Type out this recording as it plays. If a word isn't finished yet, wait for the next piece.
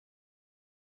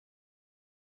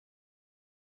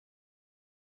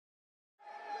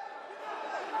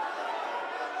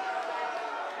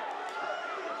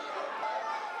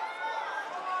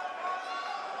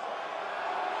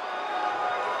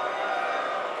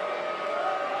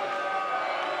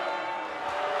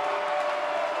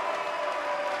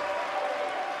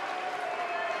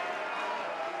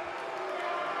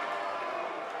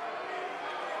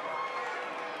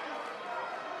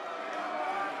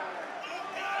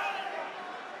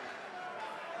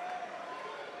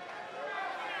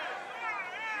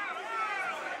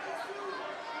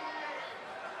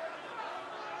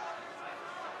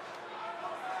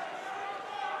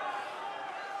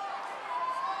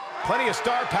Plenty of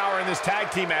star power in this tag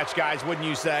team match, guys, wouldn't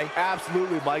you say?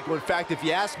 Absolutely, Michael. In fact, if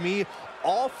you ask me,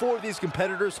 all four of these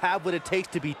competitors have what it takes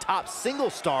to be top single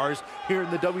stars here in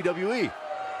the WWE.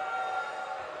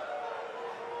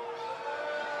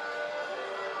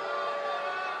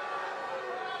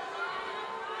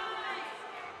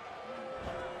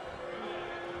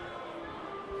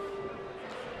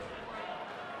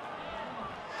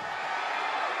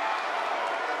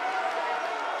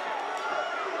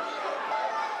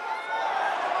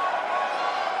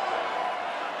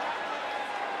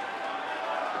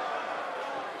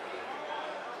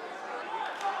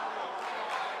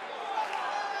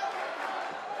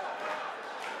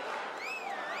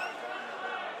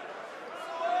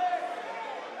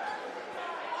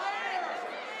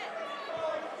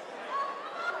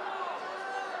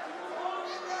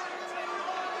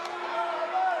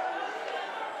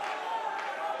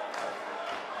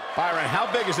 Byron,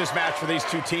 how big is this match for these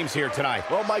two teams here tonight?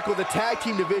 Well, Michael, the tag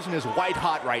team division is white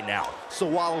hot right now. So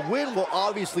while a win will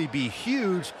obviously be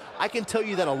huge, I can tell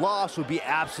you that a loss would be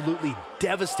absolutely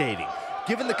devastating.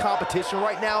 Given the competition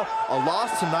right now, a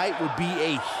loss tonight would be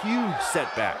a huge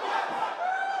setback.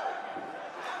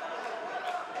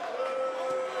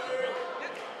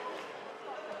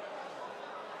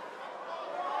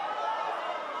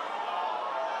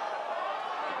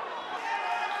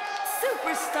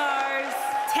 Superstars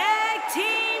Tag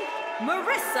Team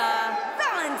Marissa,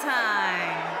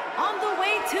 Valentine. On the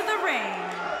way to the ring,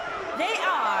 they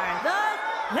are the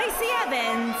Lacy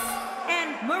Evans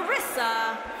and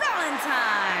Marissa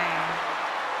Valentine.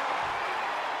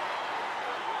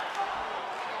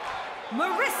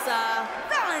 Marissa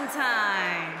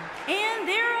Valentine and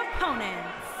their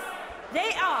opponents,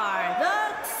 they are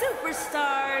the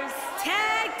Superstars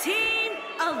Tag Team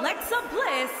Alexa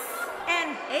Bliss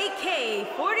and AK-47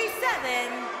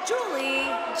 Julie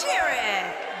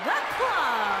Jarrett, the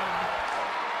Club.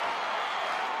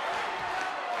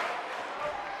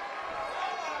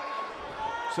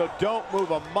 So don't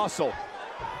move a muscle.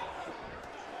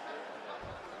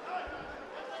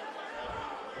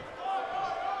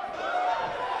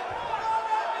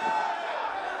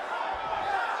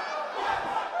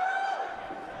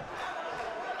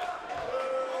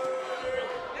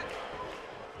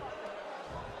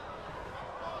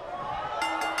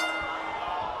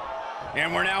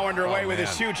 And we're now underway with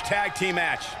this huge tag team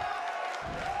match.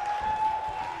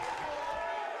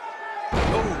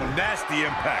 Oh, nasty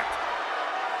impact.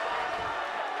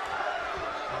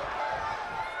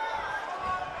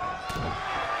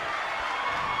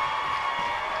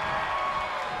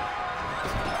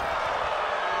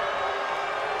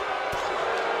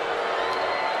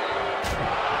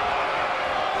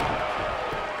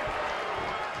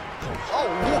 Oh,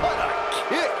 what a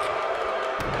kick!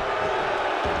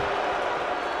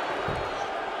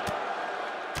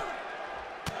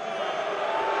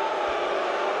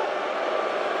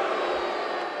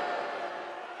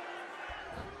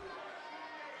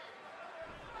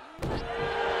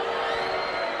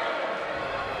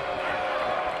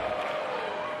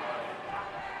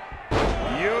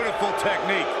 Beautiful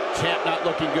technique. Champ not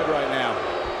looking good right now.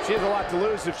 She has a lot to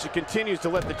lose if she continues to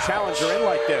let the challenger in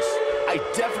like this. I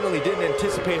definitely didn't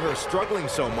anticipate her struggling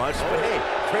so much, but hey,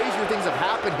 crazier things have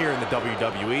happened here in the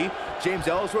WWE. James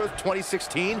Ellsworth,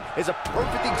 2016, is a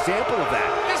perfect example of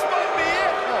that. This might be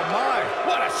it. Oh my,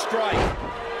 what a strike.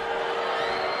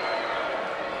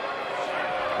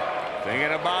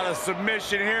 Thinking about a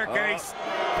submission here, can he...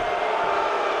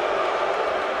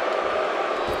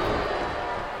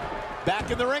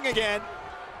 Back in the ring again.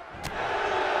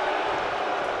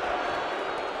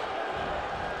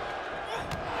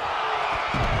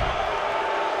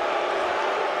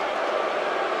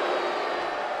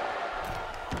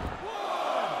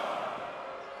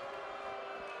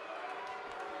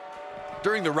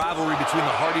 During the rivalry between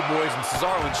the Hardy Boys and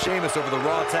Cesaro and Sheamus over the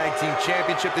Raw Tag Team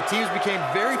Championship, the teams became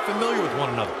very familiar with one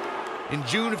another. In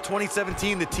June of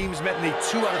 2017, the teams met in a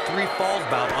 2 out of 3 falls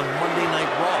bout on Monday Night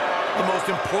Raw. The most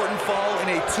important fall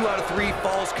in a 2 out of 3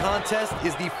 falls contest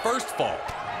is the first fall.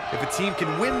 If a team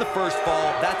can win the first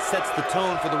fall, that sets the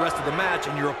tone for the rest of the match,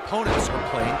 and your opponents are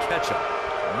playing catch-up.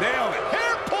 Nailed it.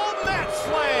 Hair pull mat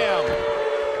slam.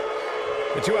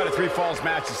 The 2 out of 3 falls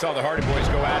match that saw the Hardy Boys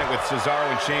go at it with Cesaro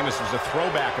and Sheamus was a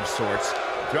throwback of sorts.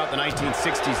 Throughout the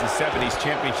 1960s and 70s,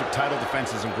 championship title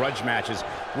defenses and grudge matches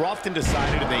were often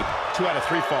decided in the 2 out of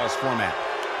 3 falls format.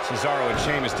 Cesaro and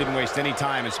Sheamus didn't waste any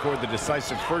time and scored the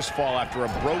decisive first fall after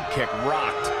a brogue kick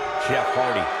rocked Jeff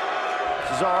Hardy.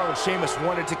 Cesaro and Sheamus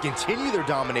wanted to continue their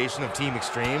domination of Team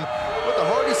Extreme, but the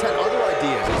Hardys had other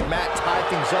ideas as Matt tied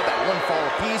things up at 1 fall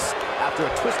apiece after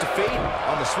a twist of fate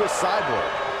on the Swiss sideboard.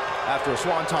 After a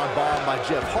swanton bomb by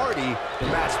Jeff Hardy, the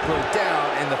match broke down,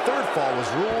 and the third fall was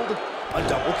ruled a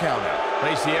double countout.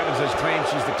 Lacey Evans has claimed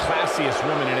she's the classiest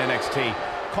woman in NXT,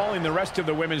 calling the rest of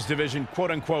the women's division,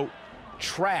 quote-unquote,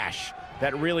 trash.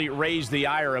 That really raised the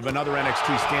ire of another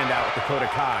NXT standout, Dakota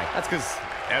Kai. That's because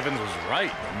Evans was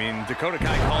right. I mean, Dakota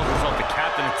Kai calls herself the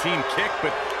captain of Team Kick,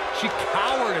 but she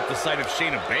cowered at the sight of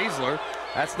Shayna Baszler.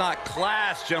 That's not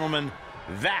class, gentlemen.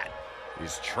 That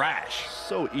is trash.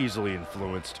 So easily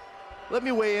influenced. Let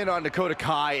me weigh in on Dakota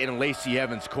Kai and Lacey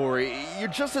Evans, Corey. You're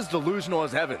just as delusional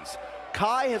as Evans.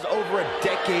 Kai has over a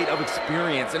decade of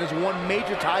experience and has won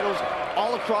major titles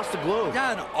all across the globe.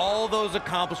 Yeah, and all those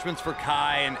accomplishments for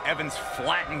Kai, and Evans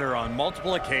flattened her on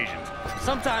multiple occasions.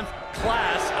 Sometimes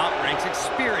class outranks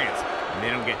experience, and they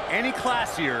don't get any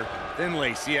classier than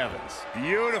Lacey Evans.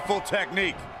 Beautiful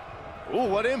technique. Ooh,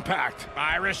 what impact.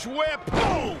 Irish whip.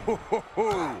 Oh,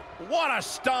 what a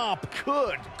stomp.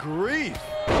 Good grief.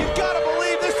 You gotta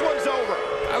believe this one's over.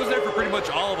 I was there for pretty much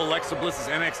all of Alexa Bliss's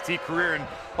NXT career, and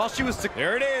while she was...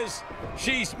 There it is.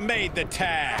 She's made the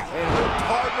tag. And her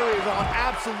partner is on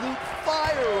absolute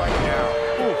fire right now.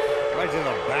 Ooh, right to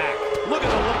the back. Look at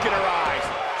the look in her eyes.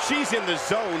 She's in the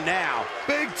zone now.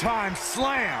 Big time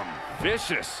slam.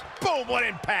 Vicious. Boom, what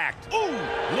impact. Ooh,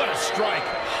 what a strike.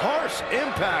 Harsh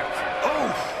impact.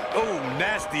 Oh,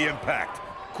 nasty impact.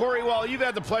 Corey, while you've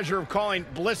had the pleasure of calling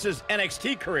Bliss's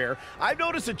NXT career, I've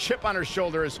noticed a chip on her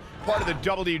shoulder as part of the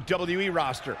WWE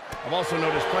roster. I've also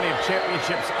noticed plenty of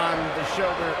championships on the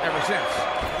shoulder ever since.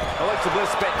 Alexa Bliss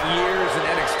spent years in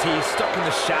NXT, stuck in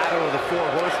the shadow of the Four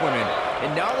Horsewomen.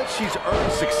 And now that she's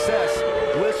earned success,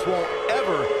 Bliss won't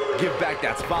ever give back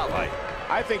that spotlight.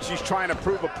 I think she's trying to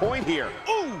prove a point here.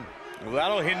 Ooh! Well,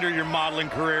 that'll hinder your modeling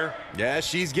career. Yeah,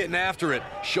 she's getting after it,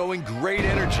 showing great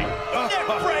energy.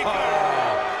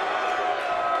 Neckbreaker!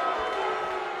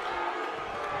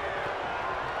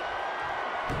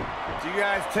 Do you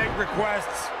guys take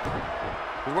requests?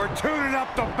 We're tuning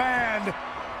up the band.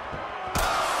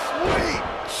 Sweet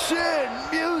chin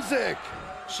music.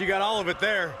 She got all of it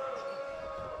there.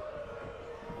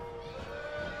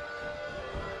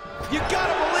 You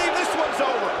gotta believe this one's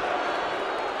over.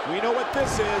 We know what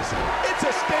this is. It's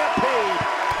a stampede.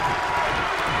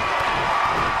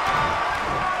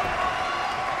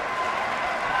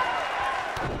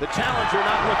 The challenger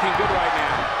not looking good right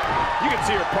now. You can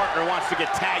see her partner wants to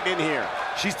get tagged in here.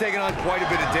 She's taking on quite a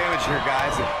bit of damage here,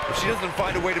 guys. And if she doesn't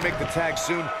find a way to make the tag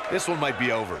soon, this one might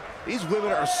be over. These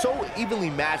women are so evenly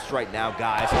matched right now,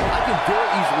 guys. I can very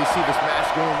easily see this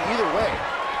match going either way.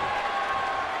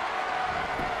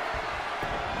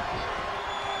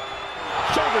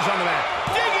 Shoulders on the mat.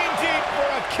 Digging deep for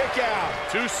a kick out.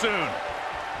 Too soon.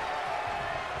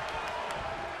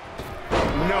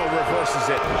 No, reverses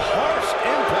it. Harsh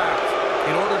impact.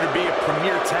 In order to be a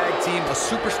premier tag team, a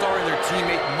superstar and their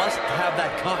teammate must have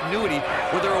that continuity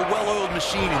where they're a well-oiled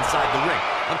machine inside the ring.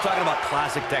 I'm talking about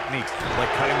classic techniques, like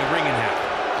cutting the ring in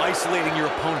half, isolating your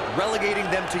opponent, relegating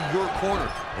them to your corner,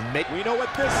 and make... We know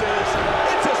what this is.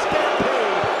 It's a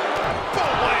stampede.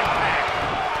 Boom, what impact.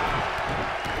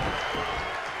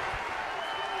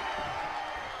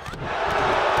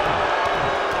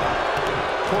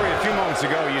 Corey, a few moments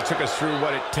ago, you took us through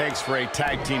what it takes for a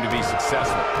tag team to be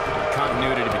successful.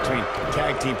 Continuity between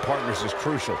tag team partners is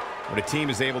crucial. When a team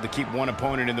is able to keep one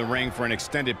opponent in the ring for an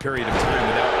extended period of time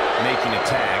without making a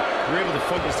tag, you're able to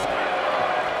focus.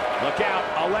 Look out,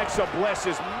 Alexa Bliss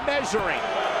is measuring.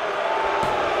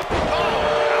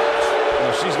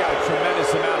 Well, she's got a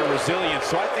tremendous amount of resilience,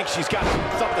 so I think she's got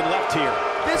something left here.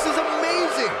 This is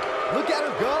amazing. Look at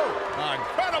her go.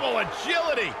 Incredible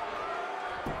agility.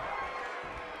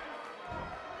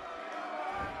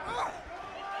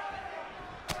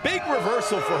 Big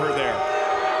reversal for her there.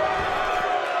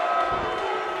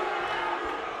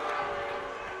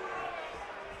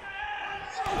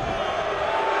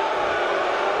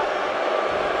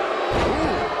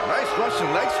 Ooh, nice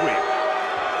Russian leg sweep.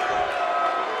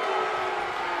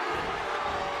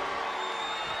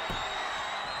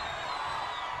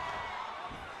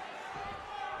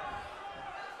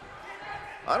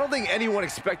 I don't think anyone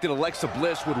expected Alexa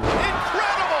Bliss would win.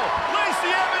 Incredible! Lacey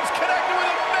Evans connected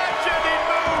with a match-ending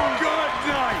move. Good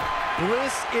night.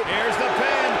 Bliss, Here's the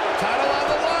pin. Title on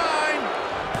the line.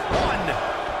 One.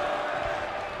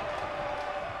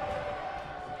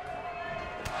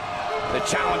 The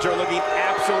challenger looking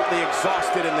absolutely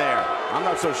exhausted in there. I'm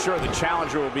not so sure the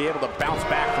challenger will be able to bounce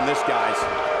back from this, guys.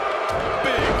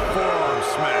 Big forearm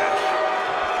smash.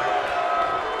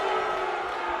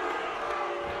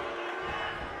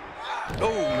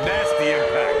 Oh, nasty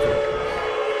impact.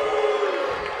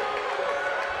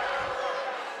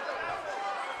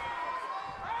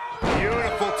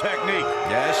 Beautiful technique.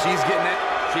 she's getting it.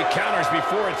 She counters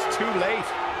before it's too late.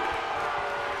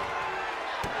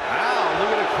 Wow,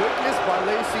 look at the quickness by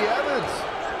Lacey Evans.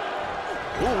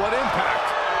 Ooh, what impact.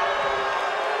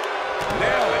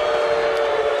 Nailed it.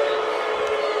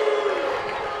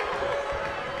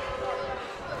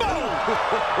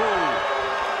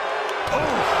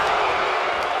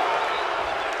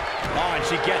 Oh, and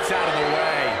she gets out of the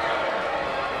way.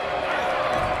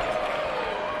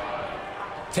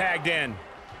 Tagged in.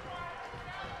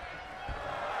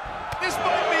 This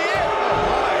might be it. Oh,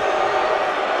 my.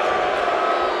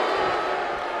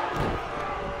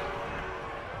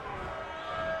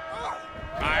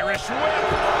 Irish whip.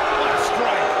 What a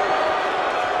strike.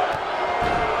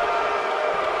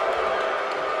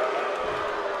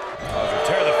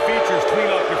 Tear the features clean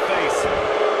off your face.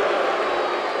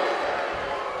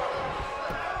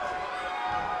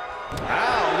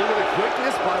 Wow, look at the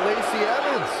quickness by Lacey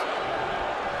Evans.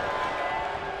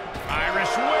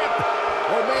 Irish whip.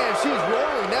 Oh man, she's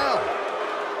rolling now.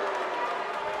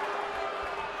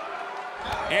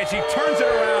 And she turns it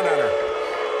around on her.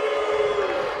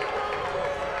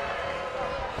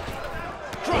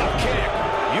 Drop kick.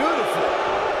 Beautiful.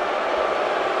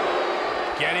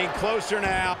 Getting closer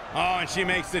now. Oh, and she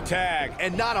makes the tag.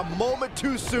 And not a moment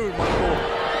too soon, Michael.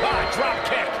 Ah, drop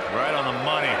kick. Right on the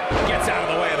money. Gets out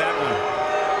of the way of that one.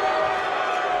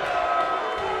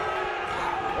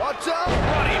 Watch out.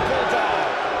 Running bulldog.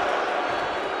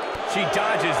 She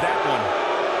dodges that one.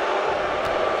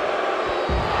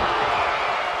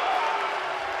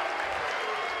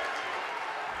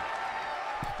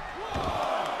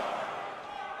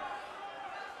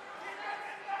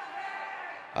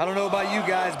 I don't know about you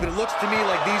guys, but it looks to me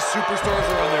like these superstars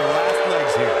are on their last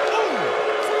legs here.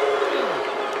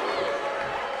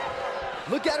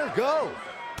 Look at her go.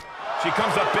 She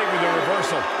comes up big with a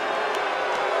reversal.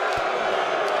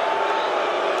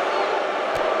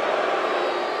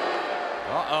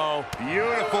 Uh-oh.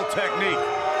 Beautiful technique.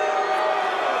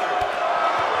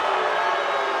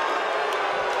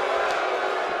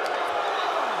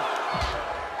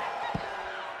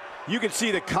 You can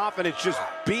see the confidence just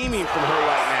beaming from her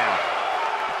right now.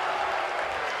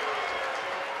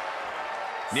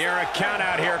 Near a count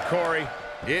out here, Corey.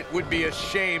 It would be a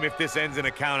shame if this ends in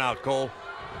a count out, Cole.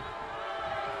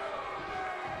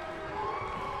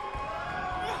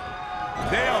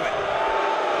 Nailed it.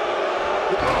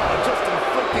 Oh, just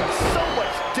inflicting so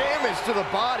much damage to the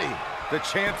body. The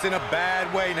champ's in a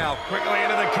bad way now. Quickly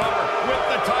into the cover with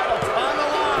the title on the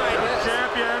line.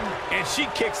 Champion. And she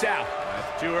kicks out.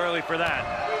 That's too early for that.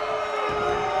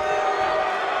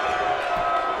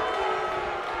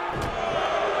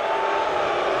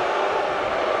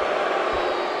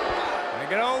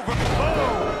 Make it over.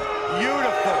 Boom.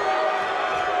 Beautiful.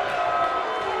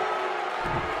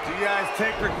 Do you guys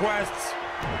take requests?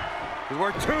 'Cause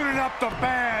we're tuning up the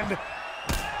band.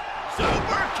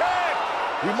 Superkick.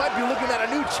 We might be looking at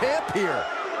a new champ here.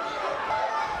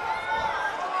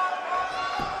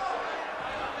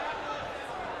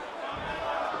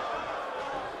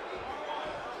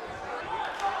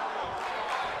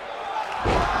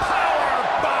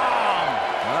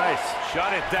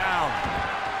 Shut it down.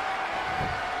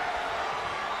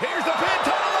 Here's the pin,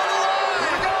 title on the line.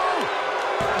 Here we go.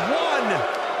 1,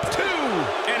 2,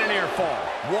 and an near fall.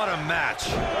 What a match.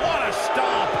 What a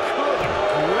stomp. Good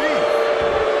grief.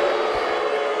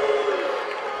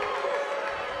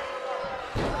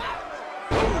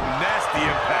 Ooh, nasty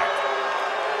impact.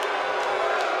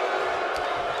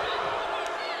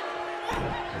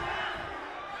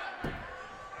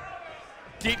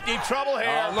 Deep trouble here.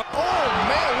 Oh,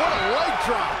 man, what a leg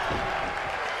drop.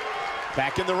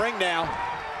 Back in the ring now.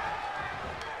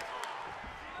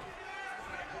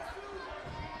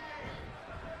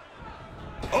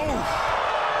 Oh,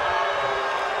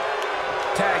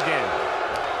 Tagged in.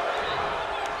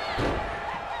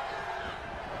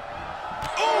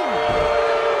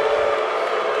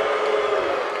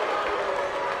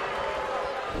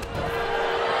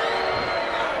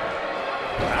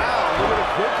 Wow, look at the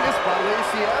quickness by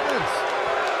Lacey Evans.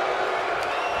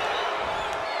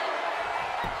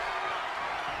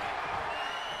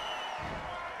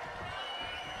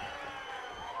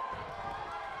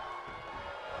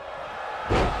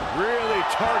 Really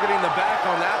targeting the back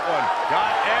on that one.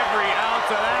 got every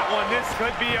ounce of that one. This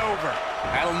could be over.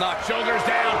 That'll knock shoulders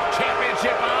down.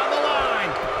 Championship on the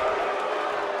line.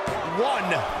 1,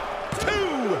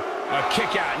 2. A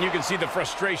kick out, and you can see the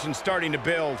frustration starting to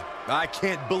build. I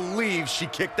can't believe she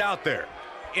kicked out there.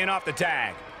 In off the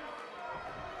tag.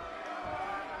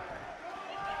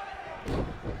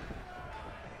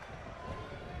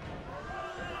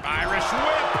 Irish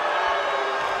whip.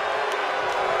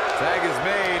 Tag is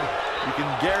made. You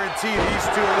can guarantee these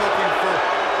two are looking for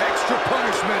extra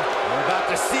punishment. We're about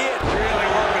to see it. Really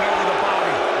working over the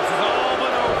body. This is all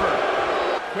but over.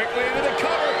 Quickly into the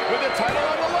cover with the title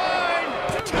on the line.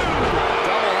 2.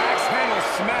 Double axe handle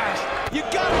smash. You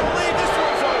gotta believe this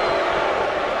one's over.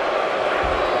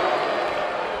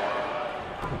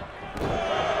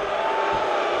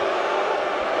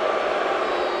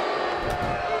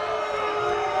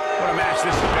 What a match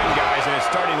this has been, guys, and it's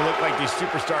starting to look like these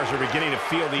superstars are beginning to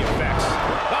feel the effects.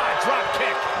 Drop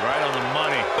kick. Right on the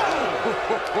money.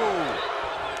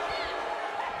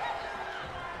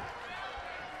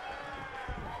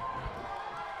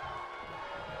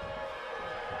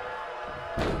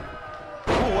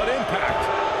 Ooh, what impact.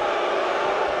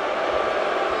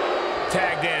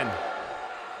 Tagged in.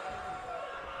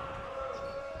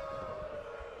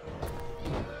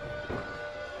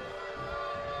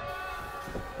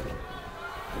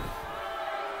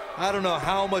 I don't know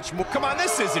how much more. Come on,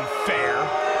 this isn't fair.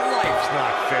 Life's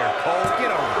not fair, Cole.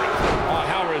 Get over it. Oh,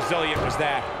 how resilient was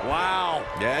that? Wow.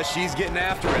 Yeah, she's getting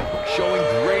after it, showing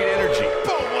great energy.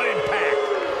 Boom, what impact.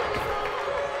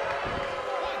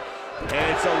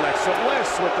 And it's Alexa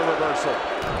Bliss with the reversal.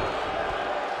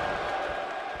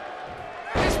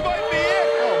 This might be it.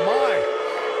 Oh, my.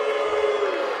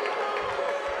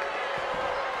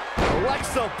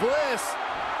 Alexa Bliss.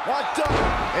 What the?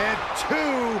 And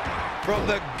 2 from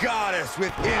the goddess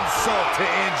with insult to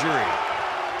injury.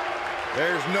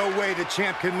 There's no way the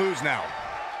champ can lose now.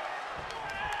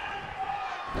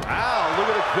 Wow, look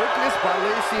at the quickness by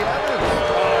Lacy Evans.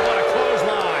 Oh, what a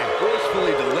clothesline.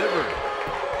 Forcefully delivered.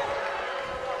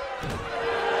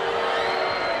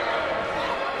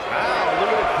 Wow,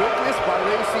 look at the quickness by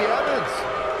Lacy Evans.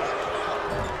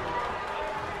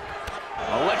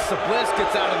 Alexa Bliss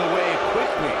gets out of the way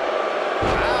quickly.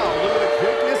 Wow, look at the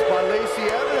quickness by Lacy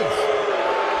Evans.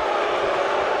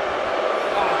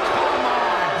 Oh, come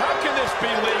on. How can this be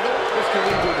legal? This can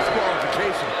lead to a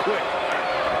disqualification quick.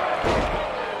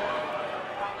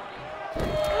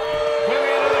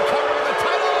 Quickly into the cover with the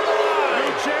title on the line.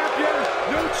 New champion,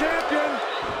 new champion.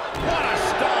 What a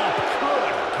stomp.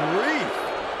 Good grief.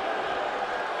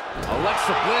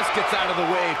 Alexa Bliss gets out of the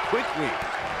way quickly.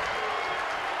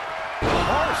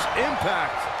 Harsh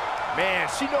impact. Man,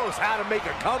 she knows how to make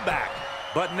a comeback.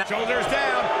 But now, shoulders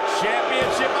down,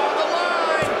 championship on the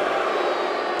line.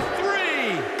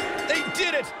 3. They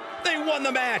did it. They won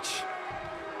the match.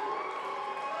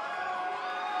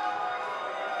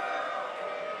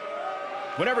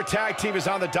 Whenever tag team is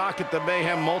on the docket, the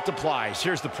mayhem multiplies.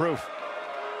 Here's the proof.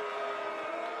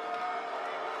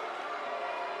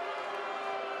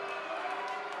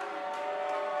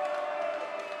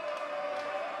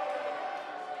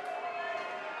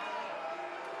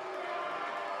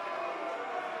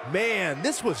 Man,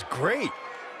 this was great.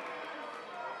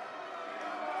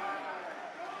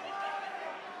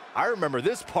 I remember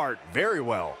this part very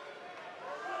well.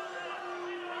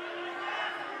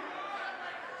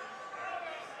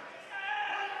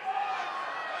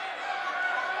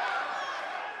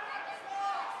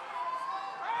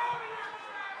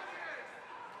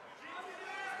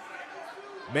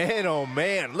 Man, oh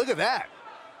man, look at that.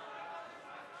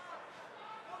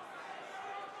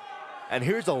 And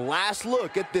here's a last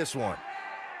look at this one.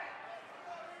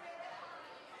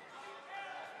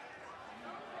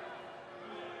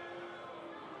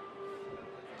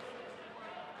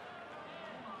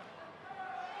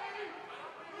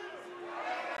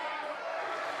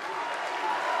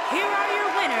 Here are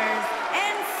your winners,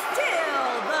 and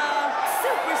still the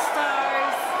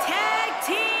Superstars Tag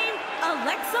Team,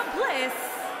 Alexa Bliss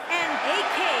and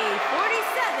AK-47,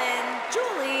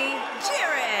 Julie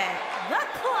Jarrett, the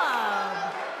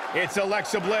Club. It's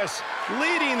Alexa Bliss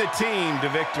leading the team to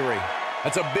victory.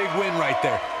 That's a big win right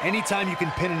there. Anytime you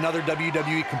can pin another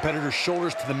WWE competitor's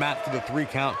shoulders to the mat for the 3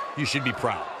 count, you should be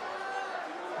proud.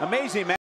 Amazing match.